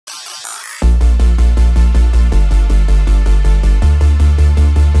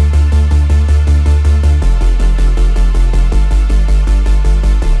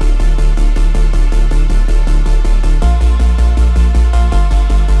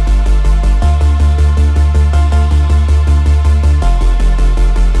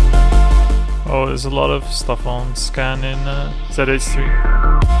there's a lot of stuff on scan in ZH3.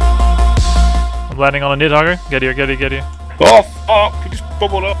 I'm landing on a nidhugger. Get here, get here, get here. Oh fuck! You just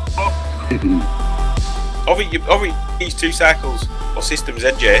bubbled up. Over these 2 cycles. What system's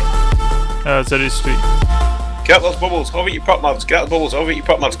NJ? ZH3. Get out those bubbles. Over your prop mods. Get out the bubbles. Over your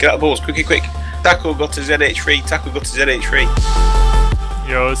prop mods. Get out the bubbles. Quick, quick. Tackle go to ZH3. Tackle go to ZH3.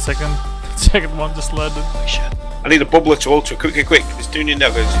 Yo, second one just landed. Oh, shit. I need a bubbler to ultra. Quick, quick, quick. It's doing your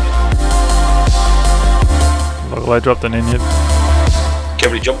nevers. Well, I dropped an inhib. Okay,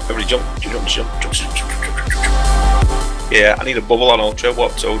 everybody jump. Everybody jump. Jump. Yeah, I need a bubble on ultra.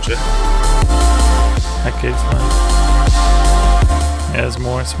 What's ultra? Kamikaze land. Yeah, there's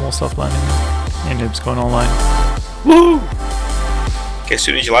more small stuff landing. Inhib's going online. Woo! Okay, as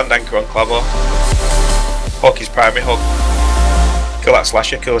soon as you land, anchor on Clavo. Hawk is primary, Hawk. Kill that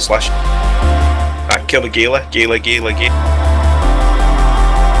slasher, kill the slasher. Right, kill the Gila.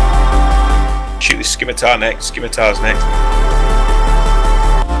 Shoot the scimitar next, scimitar's next.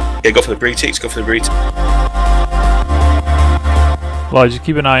 Yeah, go for the Britics, go for the Britics. Well, just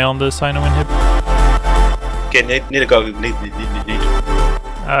keep an eye on the Sino inhib. Okay, need to go, need.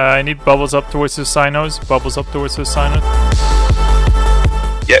 I need bubbles up towards the Sinos.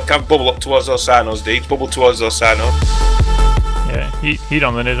 Yeah, can't bubble up towards those Sinos, dudes. Bubble towards those Sinos. Yeah, heat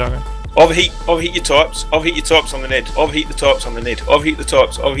on the nidhugger. Overheat your torps on the nid. Overheat the torps on the nid. Overheat your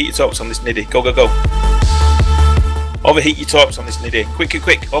torps on this niddy. Go. Overheat your torps on this niddy. Quick.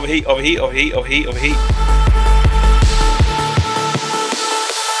 Overheat.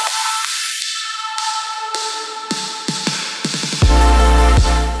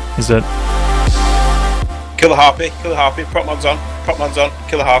 He's dead. Kill the harpy. Prop mods on.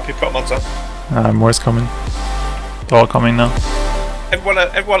 Kill the harpy. Prop mods on. More's coming. They're all coming now.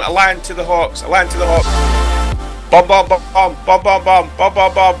 Everyone align to the hawks. Bomb.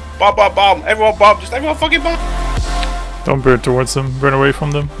 Everyone bomb. Just everyone fucking bomb. Don't burn towards them. Burn away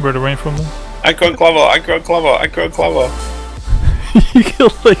from them. Anchor on Clavo. You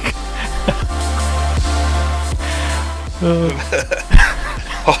killed like...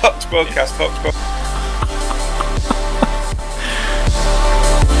 Hawks broadcast.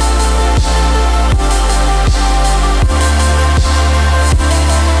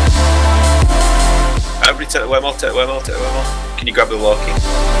 Take the wormhole. Can you grab the Loki?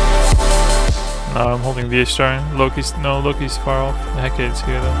 No, I'm holding VH star. Loki's far off. The Hecate's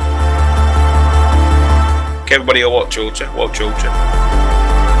here though. Okay, everybody watch ultra.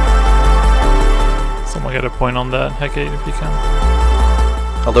 Someone get a point on that Hecate if you can.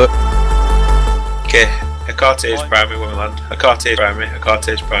 I'll do it. Okay, Hecate is primary when we land. Hecate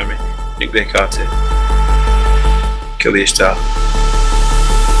is primary. Nuke the Hecate. Kill the Ishtar.